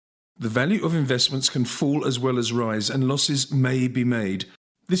The value of investments can fall as well as rise, and losses may be made.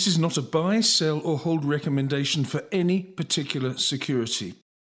 This is not a buy, sell, or hold recommendation for any particular security.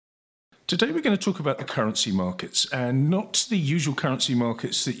 Today we're going to talk about the currency markets, and not the usual currency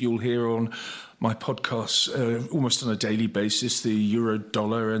markets that you'll hear on my podcasts almost on a daily basis, the euro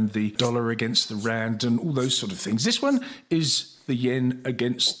dollar and the dollar against the rand and all those sort of things. This one is the yen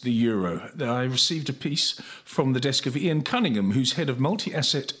against the euro. I received a piece from the desk of Ian Cunningham, who's head of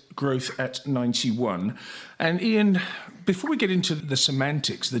multi-asset growth at 91. And Ian, before we get into the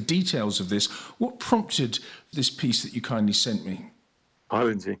semantics, the details of this, what prompted this piece that you kindly sent me? Hi,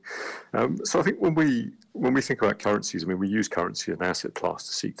 Lindsay. So I think when we think about currencies, we use currency as an asset class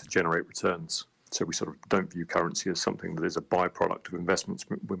to seek to generate returns. So we sort of don't view currency as something that is a byproduct of investments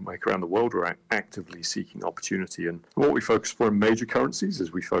we make around the world. We're actively seeking opportunity. And what we focus for in major currencies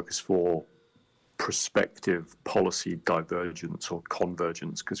is we focus for prospective policy divergence or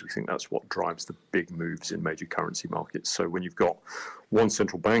convergence, because we think that's what drives the big moves in major currency markets. So when you've got one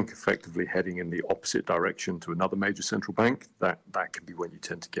central bank effectively heading in the opposite direction to another major central bank, that can be when you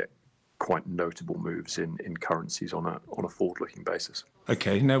tend to get quite notable moves in currencies on a forward-looking basis.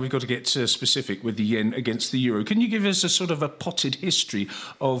 Okay, now we've got to get specific with the yen against the euro. Can you give us a sort of a potted history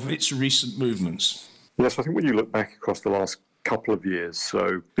of its recent movements? Yes, I think when you look back across the last couple of years,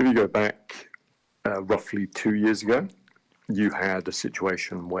 so if you go back roughly 2 years ago, you had a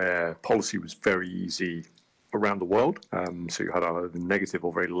situation where policy was very easy around the world. So you had either negative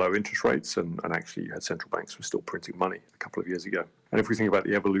or very low interest rates, and actually you had central banks were still printing money a couple of years ago. And if we think about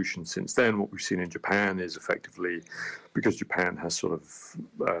the evolution since then, what we've seen in Japan is effectively, because Japan has sort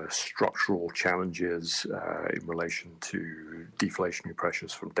of structural challenges in relation to deflationary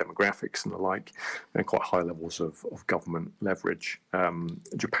pressures from demographics and the like, and quite high levels of government leverage,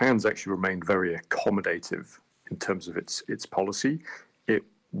 Japan's actually remained very accommodative in terms of its policy. It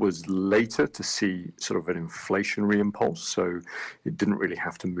was later to see sort of an inflationary impulse, so it didn't really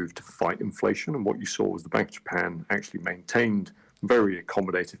have to move to fight inflation. And what you saw was the Bank of Japan actually maintained very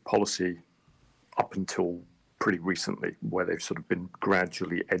accommodative policy up until pretty recently, where they've sort of been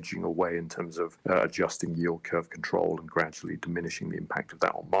gradually edging away in terms of adjusting yield curve control and gradually diminishing the impact of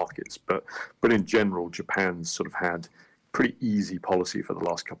that on markets. But in general, Japan's sort of had pretty easy policy for the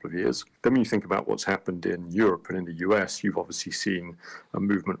last couple of years. Then when you think about what's happened in Europe and in the US, you've obviously seen a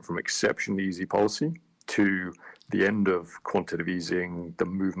movement from exceptionally easy policy to the end of quantitative easing, the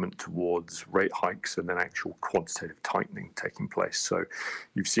movement towards rate hikes, and then actual quantitative tightening taking place. So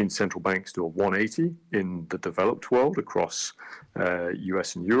you've seen central banks do a 180 in the developed world across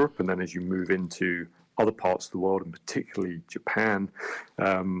US and Europe, and then as you move into other parts of the world, and particularly Japan,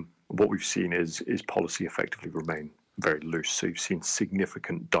 what we've seen is policy effectively remain very loose. So you've seen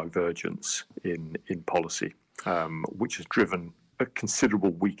significant divergence in policy, which has driven a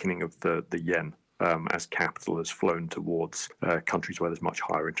considerable weakening of the yen as capital has flown towards countries where there's much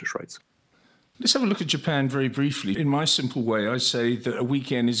higher interest rates. Let's have a look at Japan very briefly. In my simple way, I say that a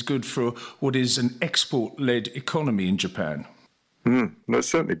weak yen is good for what is an export-led economy in Japan. No, it's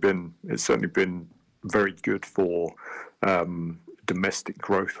certainly been very good for domestic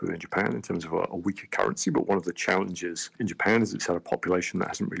growth within Japan in terms of a weaker currency. But one of the challenges in Japan is it's had a population that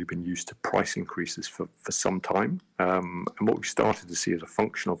hasn't really been used to price increases for some time. And what we've started to see as a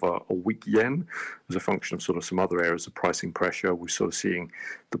function of a weak yen, as a function of sort of some other areas of pricing pressure, we're sort of seeing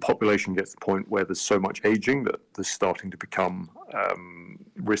the population get to the point where there's so much aging that there's starting to become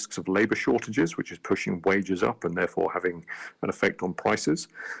risks of labor shortages, which is pushing wages up and therefore having an effect on prices.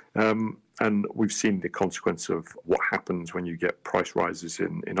 And we've seen the consequence of what happens when you get price rises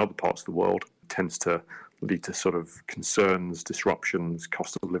in other parts of the world. It tends to lead to sort of concerns, disruptions,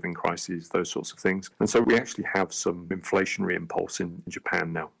 cost of living crises, those sorts of things. And so we actually have some inflationary impulse in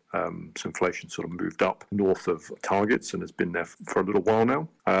Japan now. So inflation sort of moved up north of targets and has been there for a little while now.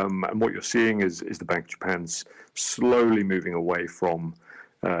 And what you're seeing is the Bank of Japan's slowly moving away from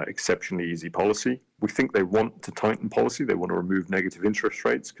exceptionally easy policy. We think they want to tighten policy. They want to remove negative interest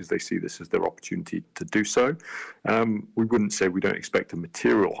rates because they see this as their opportunity to do so. We wouldn't say we don't expect a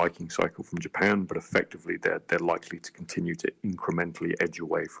material hiking cycle from Japan, but effectively they're likely to continue to incrementally edge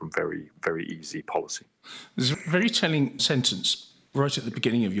away from very, very easy policy. There's a very telling sentence right at the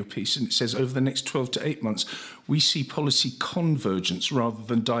beginning of your piece, and it says, over the next 12 to 8 months, we see policy convergence rather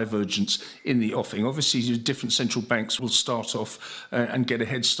than divergence in the offing. Obviously, different central banks will start off and get a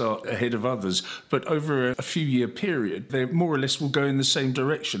head start ahead of others, but over a few-year period, they more or less will go in the same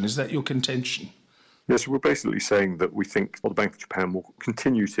direction. Is that your contention? Yes, we're basically saying that we think the Bank of Japan will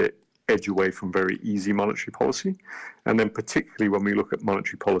continue to edge away from very easy monetary policy. And then particularly when we look at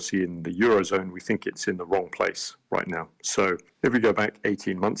monetary policy in the Eurozone, we think it's in the wrong place right now. So if we go back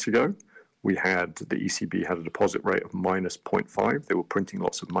 18 months ago, the ECB had a deposit rate of minus 0.5. They were printing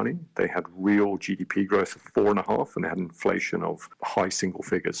lots of money. They had real GDP growth of 4.5, and they had inflation of high single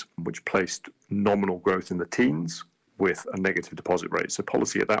figures, which placed nominal growth in the teens with a negative deposit rate. So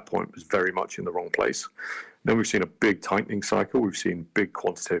policy at that point was very much in the wrong place. Then we've seen a big tightening cycle. We've seen big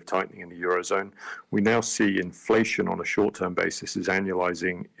quantitative tightening in the Eurozone. We now see inflation on a short-term basis is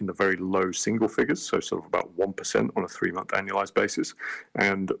annualizing in the very low single figures, so sort of about 1% on a 3-month annualized basis.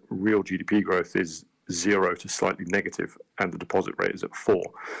 And real GDP growth is 0 to slightly negative, and the deposit rate is at 4.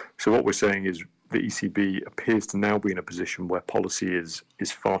 So what we're saying is the ECB appears to now be in a position where policy is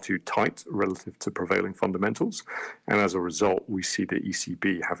far too tight relative to prevailing fundamentals. And as a result, we see the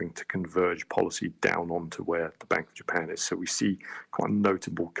ECB having to converge policy down onto where the Bank of Japan is. So we see quite a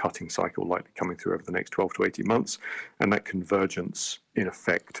notable cutting cycle likely coming through over the next 12 to 18 months. And that convergence, in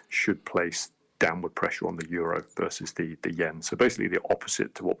effect, should place downward pressure on the euro versus the yen. So basically the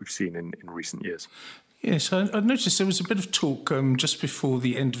opposite to what we've seen in recent years. Yes, I noticed there was a bit of talk just before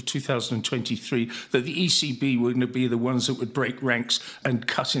the end of 2023 that the ECB were going to be the ones that would break ranks and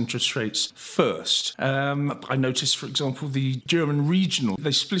cut interest rates first. I noticed, for example, the German regional,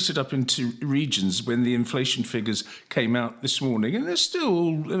 they split it up into regions when the inflation figures came out this morning, and they're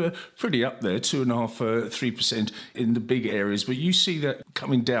still pretty up there, 2.5%, 3% in the big areas. But you see that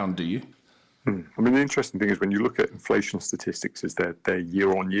coming down, do you? I mean, the interesting thing is when you look at inflation statistics is that they're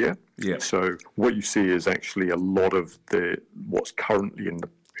year on year. Yeah. So what you see is actually a lot of what's currently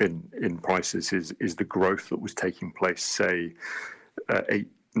in prices is the growth that was taking place, say, 8,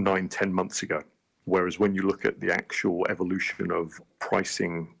 9, 10 months ago. Whereas when you look at the actual evolution of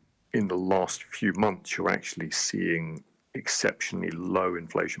pricing in the last few months, you're actually seeing exceptionally low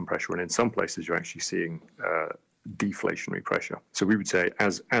inflation pressure. And in some places, you're actually seeing deflationary pressure. So we would say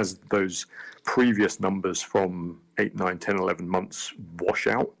as those previous numbers from 8, 9, 10, 11 months wash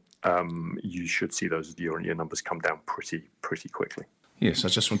out, you should see those year-on-year numbers come down pretty quickly. Yes, I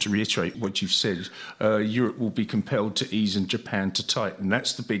just want to reiterate what you've said. Europe will be compelled to ease and Japan to tighten.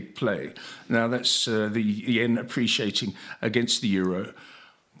 That's the big play. Now, that's the yen appreciating against the euro.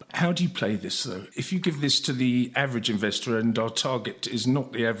 How do you play this, though? If you give this to the average investor, and our target is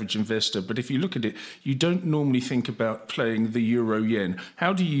not the average investor, but if you look at it, you don't normally think about playing the euro-yen.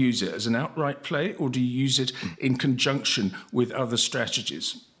 How do you use it? As an outright play, or do you use it in conjunction with other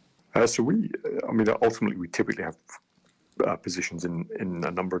strategies? Ultimately, we typically have positions in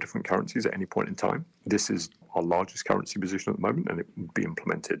a number of different currencies at any point in time. This is our largest currency position at the moment, and it would be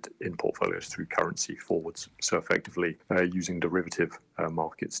implemented in portfolios through currency forwards. So effectively using derivative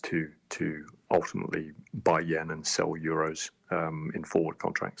markets to ultimately buy yen and sell euros in forward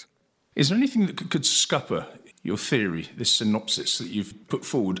contracts. Is there anything that could scupper your theory, this synopsis that you've put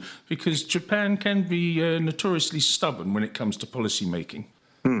forward? Because Japan can be notoriously stubborn when it comes to policy making.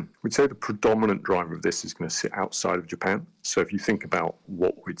 We'd say the predominant driver of this is going to sit outside of Japan. So if you think about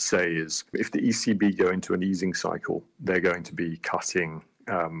what we'd say is, if the ECB go into an easing cycle, they're going to be cutting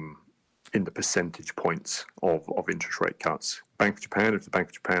in the percentage points of interest rate cuts. Bank of Japan, if the Bank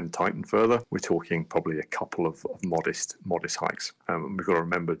of Japan tighten further, we're talking probably a couple of modest hikes. We've got to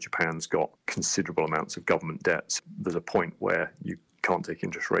remember Japan's got considerable amounts of government debts. There's a point where you can't take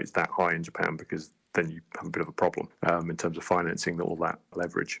interest rates that high in Japan because then you have a bit of a problem in terms of financing all that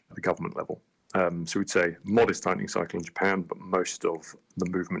leverage at the government level. So we'd say modest tightening cycle in Japan, but most of the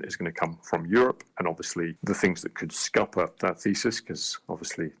movement is going to come from Europe. And obviously the things that could scupper that thesis, because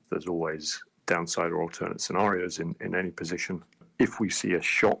obviously there's always downside or alternate scenarios in any position. If we see a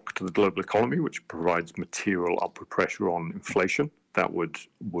shock to the global economy, which provides material upward pressure on inflation, that would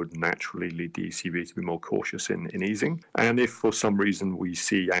naturally lead the ECB to be more cautious in easing. And if for some reason we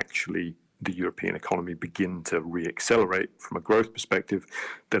see actually the European economy begin to re-accelerate from a growth perspective,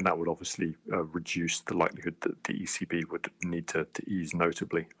 then that would obviously reduce the likelihood that the ECB would need to ease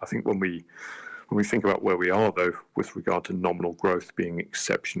notably. I think when we think about where we are, though, with regard to nominal growth being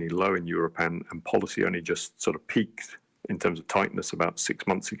exceptionally low in Europe and policy only just sort of peaked in terms of tightness about 6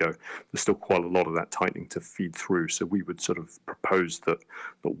 months ago, there's still quite a lot of that tightening to feed through. So we would sort of propose that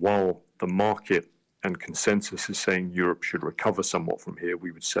while the market and consensus is saying Europe should recover somewhat from here,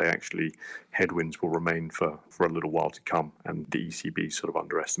 we would say actually headwinds will remain for a little while to come, and the ECB sort of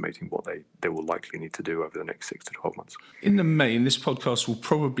underestimating what they will likely need to do over the next 6 to 12 months. In the main, this podcast will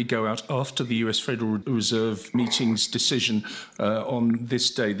probably go out after the US Federal Reserve meeting's decision on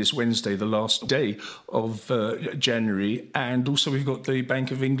this day, this Wednesday, the last day of January, and also we've got the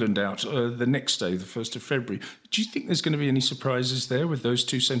Bank of England out the next day, the 1st of February. Do you think there's going to be any surprises there with those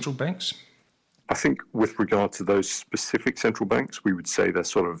two central banks? I think with regard to those specific central banks, we would say they're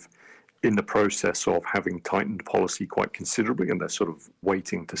sort of in the process of having tightened policy quite considerably, and they're sort of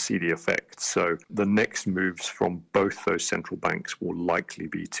waiting to see the effects. So the next moves from both those central banks will likely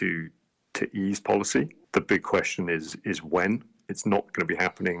be to ease policy. The big question is when. It's not going to be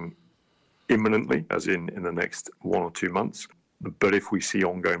happening imminently, as in the next 1 or 2 months. But if we see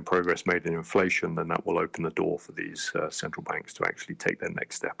ongoing progress made in inflation, then that will open the door for these central banks to actually take their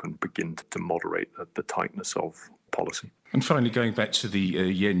next step and begin to moderate the tightness of policy. And finally, going back to the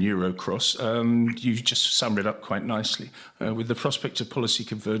yen-euro cross, you just summed it up quite nicely. With the prospect of policy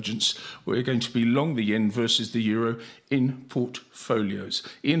convergence, we're going to be long the yen versus the euro in portfolios.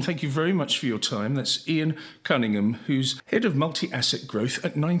 Ian, thank you very much for your time. That's Ian Cunningham, who's Head of Multi-Asset Growth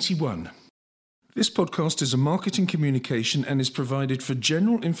at 91. This podcast is a marketing communication and is provided for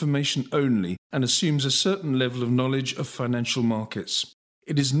general information only and assumes a certain level of knowledge of financial markets.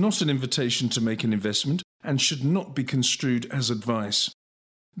 It is not an invitation to make an investment and should not be construed as advice.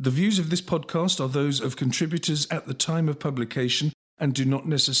 The views of this podcast are those of contributors at the time of publication and do not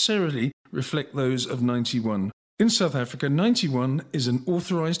necessarily reflect those of 91. In South Africa, 91 is an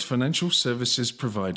authorised financial services provider.